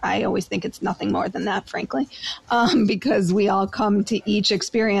other. I always think it's nothing more than that, frankly, because we all come to each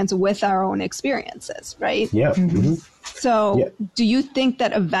experience with our own experiences, right? Yeah. Mm-hmm. So do you think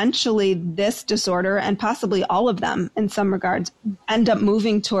that eventually this disorder, and possibly all of them in some regards, end up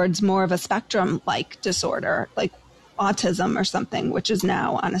moving towards more of a spectrum-like disorder, like autism or something, which is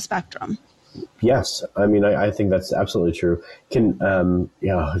now on a spectrum? Yes. I mean, I think that's absolutely true.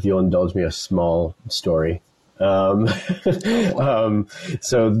 If you'll indulge me, a small story. So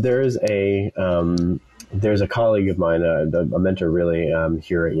there's a colleague of mine, a mentor really,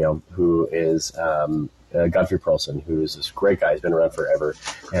 here at Yale, who is Godfrey Perlson, who is this great guy. He's been around forever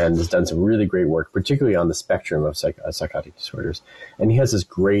and has done some really great work, particularly on the spectrum of psychotic disorders. And he has this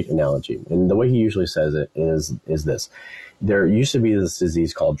great analogy. And the way he usually says it is this. There used to be this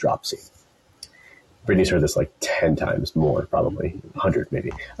disease called dropsy. Brittany's heard this like 10 times more, probably 100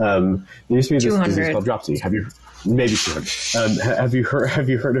 maybe. There used to be this disease called dropsy. Maybe 200. Have you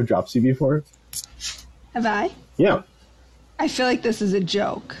heard of dropsy before? Have I? Yeah. I feel like this is a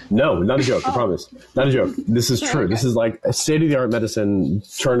joke. No, not a joke. I promise. Not a joke. This is true. Okay. This is like a state-of-the-art medicine,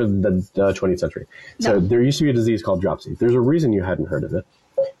 turn of the 20th century. So there used to be a disease called dropsy. There's a reason you hadn't heard of it.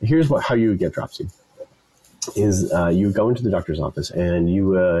 Here's how you would get dropsy. Is you would go into the doctor's office and you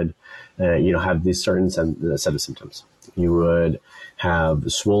would, have these certain set of symptoms. You would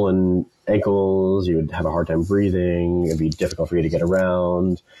have swollen ankles. You would have a hard time breathing. It'd be difficult for you to get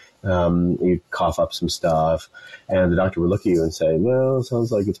around. You'd cough up some stuff, and the doctor would look at you and say, well, it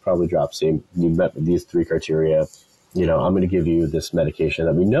sounds like it's probably dropsy. You met with these 3 criteria. I'm going to give you this medication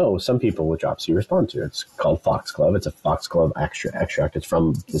that we know some people with dropsy respond to. It's called foxglove. It's a foxglove extract. It's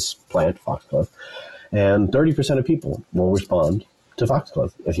from this plant, foxglove. And 30% of people will respond to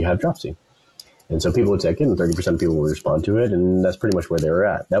foxglove if you have dropsy. And so people would take it, and 30% of people will respond to it, and that's pretty much where they were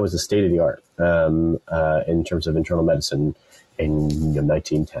at. That was the state of the art in terms of internal medicine in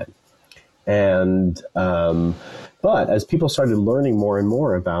 1910. And but as people started learning more and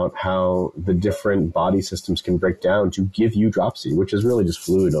more about how the different body systems can break down to give you dropsy, which is really just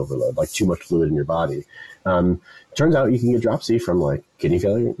fluid overload, like too much fluid in your body. Turns out you can get dropsy from like kidney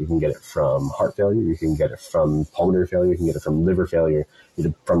failure. You can get it from heart failure. You can get it from pulmonary failure. You can get it from liver failure,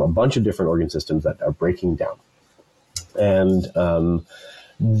 from a bunch of different organ systems that are breaking down. And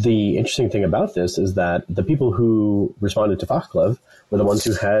the interesting thing about this is that the people who responded to foxglove were the ones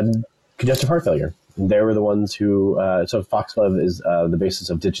who had congestive heart failure. They were the ones who, so foxglove is the basis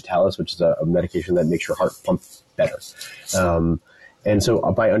of digitalis, which is a medication that makes your heart pump better. And so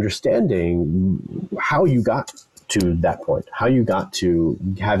by understanding how you got to that point, how you got to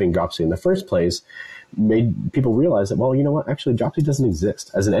having dropsy in the first place, made people realize that, well, you know what, actually dropsy doesn't exist.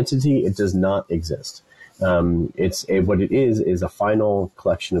 As an entity, it does not exist. What it is a final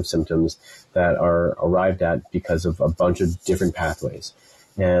collection of symptoms that are arrived at because of a bunch of different pathways.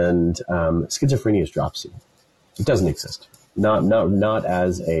 And schizophrenia is dropsy. It doesn't exist. Not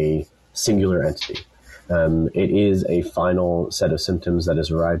as a singular entity. It is a final set of symptoms that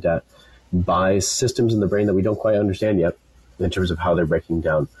is arrived at by systems in the brain that we don't quite understand yet in terms of how they're breaking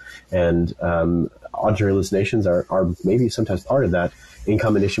down. And auditory hallucinations are maybe sometimes part of that, in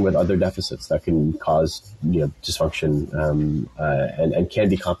combination with other deficits that can cause dysfunction and can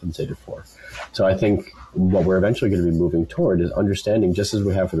be compensated for. So I think what we're eventually going to be moving toward is understanding, just as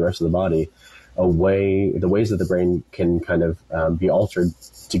we have for the rest of the body, the ways that the brain can kind of be altered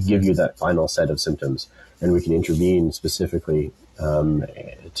to give you that final set of symptoms, and we can intervene specifically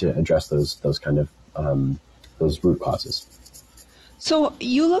to address those kind of those root causes. So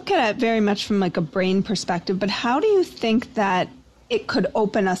you look at it very much from like a brain perspective, but how do you think that it could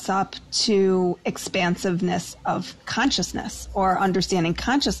open us up to expansiveness of consciousness or understanding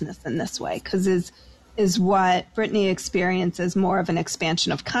consciousness in this way? Because is what Brittany experiences more of an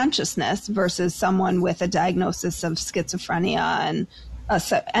expansion of consciousness versus someone with a diagnosis of schizophrenia and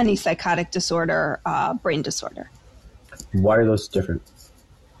any psychotic disorder, brain disorder? Why are those different?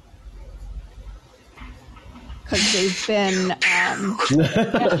 Because they've been,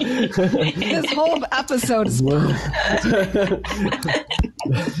 this whole episode is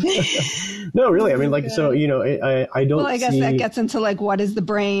No, really. I mean, like, so, I don't. Well, I guess that gets into like what is the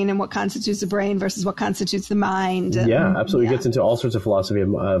brain and what constitutes the brain versus what constitutes the mind. And, yeah, absolutely. It gets into all sorts of philosophy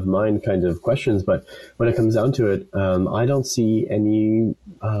of mind kind of questions. But when it comes down to it, I don't see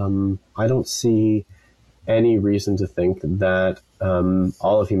any reason to think that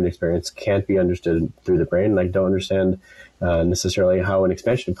all of human experience can't be understood through the brain. And I don't understand necessarily how an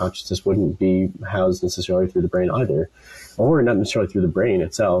expansion of consciousness wouldn't be housed necessarily through the brain either, or not necessarily through the brain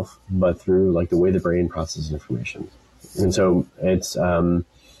itself, but through like the way the brain processes information. And so it's,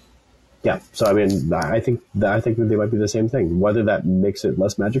 yeah. So, I mean, I think that they might be the same thing. Whether that makes it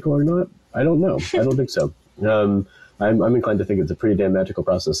less magical or not, I don't know. I don't think so. I'm inclined to think it's a pretty damn magical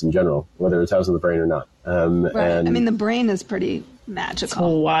process in general, whether it's housed in the brain or not. Right. And, I mean, the brain is pretty magical.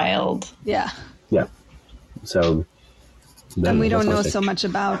 It's wild. Yeah. Yeah. So. And we don't know so much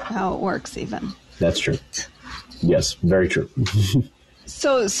about how it works even. That's true. Yes, very true.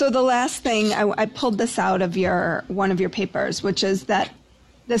 So the last thing, I pulled this out of one of your papers, which is that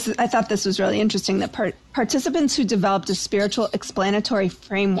I thought this was really interesting, that participants who developed a spiritual explanatory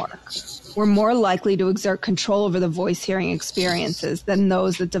framework were more likely to exert control over the voice hearing experiences than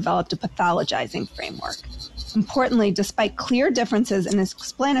those that developed a pathologizing framework. Importantly, despite clear differences in this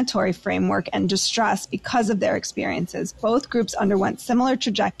explanatory framework and distress because of their experiences, both groups underwent similar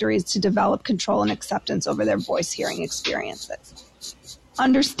trajectories to develop control and acceptance over their voice hearing experiences.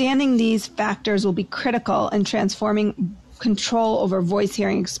 Understanding these factors will be critical in transforming control over voice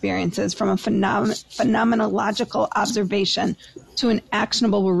hearing experiences from a phenomenological observation to an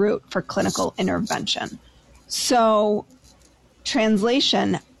actionable route for clinical intervention. So,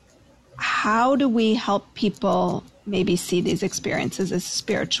 translation, how do we help people maybe see these experiences as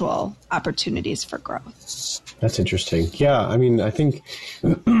spiritual opportunities for growth? That's interesting. Yeah, I mean, I think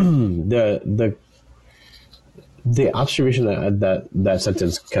the observation that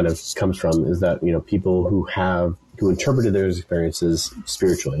sentence kind of comes from is that, people who interpreted their experiences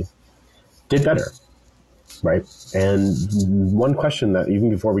spiritually did better, right? And one question that even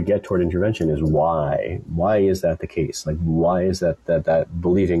before we get toward intervention is why? Why is that the case? Like, why is that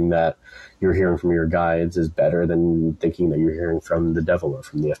believing that you're hearing from your guides is better than thinking that you're hearing from the devil or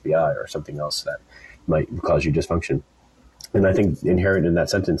from the FBI or something else that might cause you dysfunction? And I think inherent in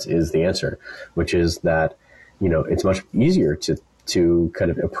that sentence is the answer, which is that, it's much easier to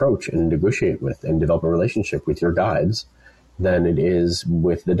kind of approach and negotiate with and develop a relationship with your guides than it is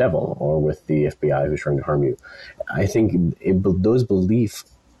with the devil or with the FBI who's trying to harm you. I think those beliefs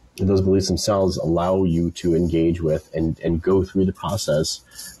themselves allow you to engage with and go through the process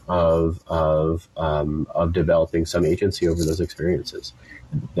of developing some agency over those experiences.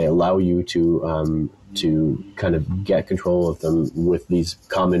 They allow you to kind of get control of them with these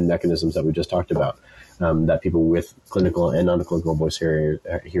common mechanisms that we just talked about. That people with clinical and non-clinical voice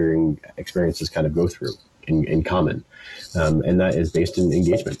hearing experiences kind of go through in common. And that is based in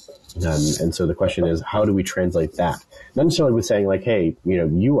engagement. And so the question is, how do we translate that? Not necessarily with saying like, hey,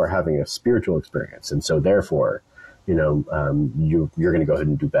 you are having a spiritual experience. And so therefore, you're going to go ahead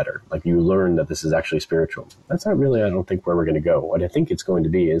and do better. Like, you learn that this is actually spiritual. That's not really, I don't think, where we're going to go. What I think it's going to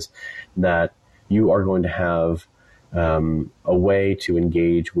be is that you are going to have a way to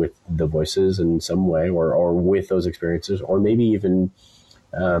engage with the voices in some way, or with those experiences, or maybe even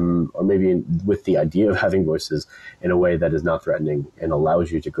or maybe with the idea of having voices in a way that is not threatening and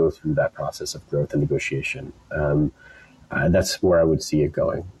allows you to go through that process of growth and negotiation. That's where I would see it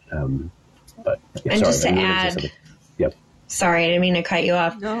going. But yeah, and sorry, just to add, yep. Sorry, I didn't mean to cut you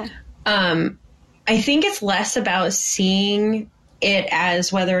off. No. I think it's less about seeing it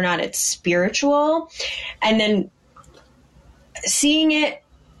as whether or not it's spiritual, and then seeing it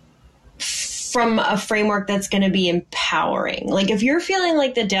from a framework that's going to be empowering. Like if you're feeling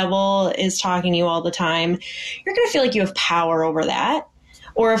like the devil is talking to you all the time, you're going to feel like you have power over that.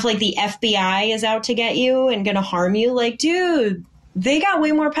 Or if like the FBI is out to get you and going to harm you, like, dude, they got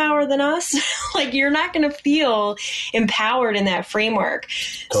way more power than us. Like you're not going to feel empowered in that framework.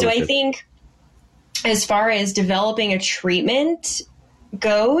 Totally. So I think as far as developing a treatment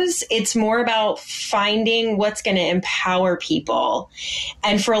goes, it's more about finding what's going to empower people.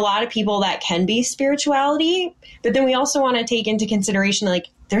 And for a lot of people that can be spirituality, but then we also want to take into consideration, like,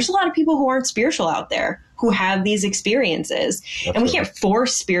 there's a lot of people who aren't spiritual out there who have these experiences. Absolutely. And we can't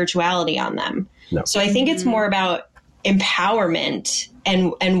force spirituality on them. No. So I think it's more about empowerment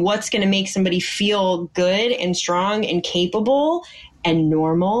and what's going to make somebody feel good and strong and capable and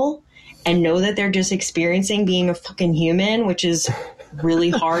normal and know that they're just experiencing being a fucking human, which is really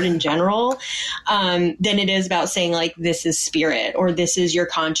hard in general, than it is about saying like, this is spirit or this is your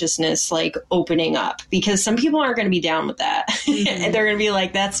consciousness, like opening up, because some people aren't going to be down with that. And they're going to be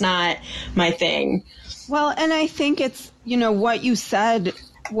like, that's not my thing. Well, and I think it's, what you said,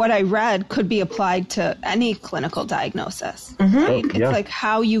 what I read could be applied to any clinical diagnosis. Mm-hmm. Right? It's like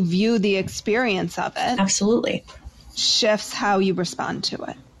how you view the experience of it. Absolutely. Shifts how you respond to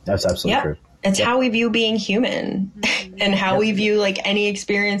it. That's absolutely true. It's how we view being human and how we view like any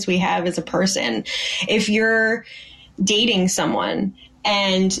experience we have as a person. If you're dating someone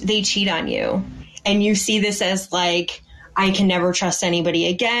and they cheat on you and you see this as like, I can never trust anybody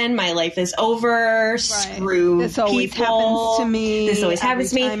again. My life is over. Right. Screw this always people. Happens to me. This always happens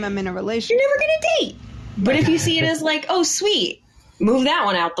to me. Every time I'm in a relationship. You're never going to date. But if you see it as like, oh, sweet, move that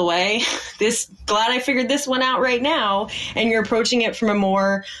one out the way. Glad I figured this one out right now. And you're approaching it from a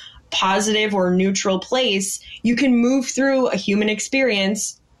more positive or neutral place, you can move through a human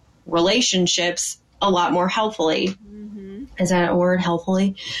experience, relationships, a lot more healthfully. Mm-hmm. Is that a word,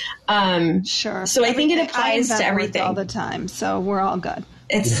 healthfully? Sure. So I think it applies to everything all the time. So we're all good.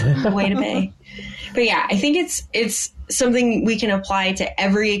 It's the way to be. But yeah, I think it's something we can apply to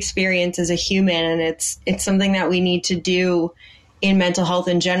every experience as a human, and it's something that we need to do in mental health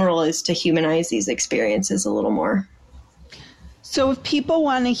in general, is to humanize these experiences a little more. So if people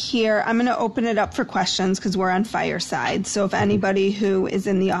want to hear, I'm going to open it up for questions because we're on Fireside. So if anybody who is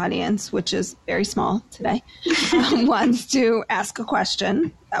in the audience, which is very small today, wants to ask a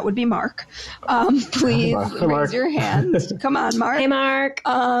question, that would be Mark. Please raise your hand. Come on, Mark. Hey, Mark.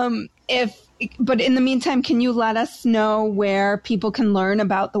 But in the meantime, can you let us know where people can learn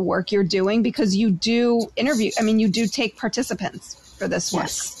about the work you're doing? Because you do you do take participants for this work.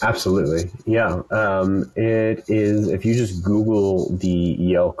 Yes, absolutely. Yeah. It is, if you just Google the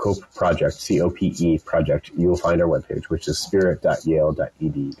Yale COPE project, COPE project, you'll find our webpage, which is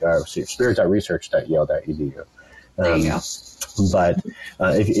spirit.research.yale.edu. There you go. But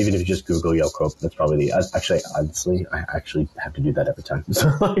even if you just Google Yale COPE, that's probably honestly, I actually have to do that every time. So,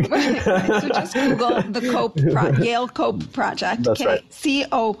 so just Google the Yale COPE project. That's right.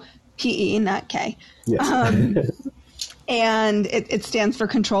 COPE, not K. Yes. And it stands for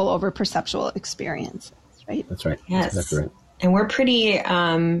Control Over Perceptual Experiences, right? That's right. Yes. That's right. And we're pretty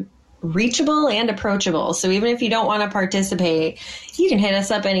reachable and approachable. So even if you don't want to participate, you can hit us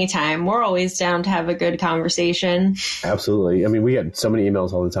up anytime. We're always down to have a good conversation. Absolutely. I mean, we get so many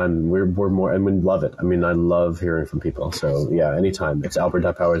emails all the time. We're more, and we love it. I mean, I love hearing from people. So yeah, anytime. It's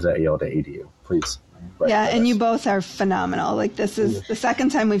albert.powers@yale.edu. Please. Yeah, and you both are phenomenal. Like, this is the second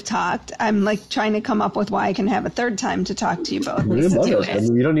time we've talked. I'm like trying to come up with why I can have a third time to talk to you both. We love it. I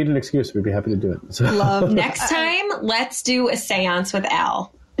mean, you don't need an excuse. We'd be happy to do it. So. Love. Next time, let's do a seance with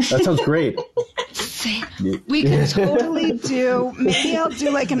Al. That sounds great. We could totally do, maybe I'll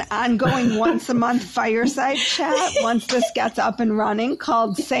do like an ongoing once a month fireside chat once this gets up and running,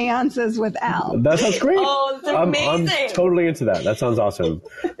 called Seances with Al. That sounds great. Oh, it's amazing. I'm totally into that. That sounds awesome.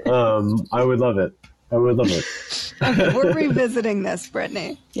 I would love it. Okay, we're revisiting this,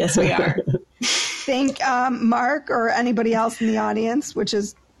 Brittany. Yes, we are. Thank Mark, or anybody else in the audience, which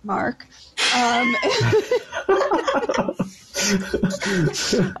is Mark.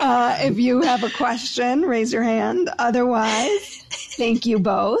 If you have a question, raise your hand. Otherwise, thank you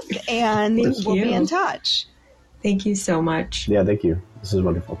both, and we'll be in touch. Thank you so much. Yeah, thank you. This is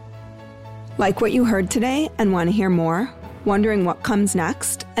wonderful. Like what you heard today and want to hear more? Wondering what comes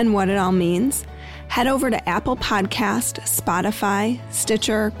next and what it all means? Head over to Apple Podcast, Spotify,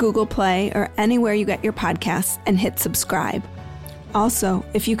 Stitcher, Google Play, or anywhere you get your podcasts and hit subscribe. Also,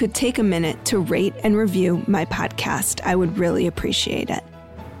 if you could take a minute to rate and review my podcast, I would really appreciate it.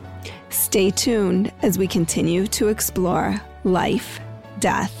 Stay tuned as we continue to explore life,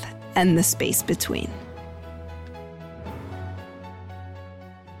 death, and the space between.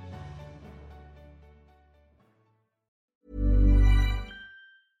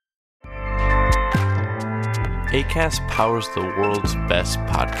 Acast powers the world's best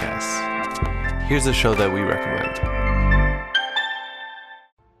podcasts. Here's a show that we recommend.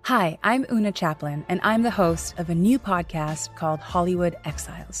 Hi, I'm Una Chaplin, and I'm the host of a new podcast called Hollywood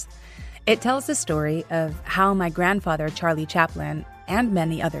Exiles. It tells the story of how my grandfather, Charlie Chaplin, and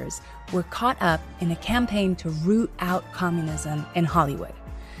many others were caught up in a campaign to root out communism in Hollywood.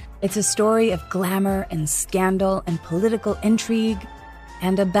 It's a story of glamour and scandal and political intrigue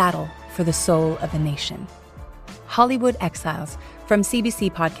and a battle for the soul of a nation. Hollywood Exiles from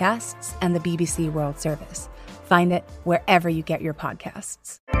CBC Podcasts and the BBC World Service. Find it wherever you get your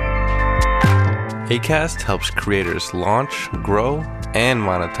podcasts. Acast helps creators launch, grow, and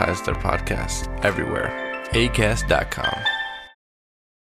monetize their podcasts everywhere. Acast.com.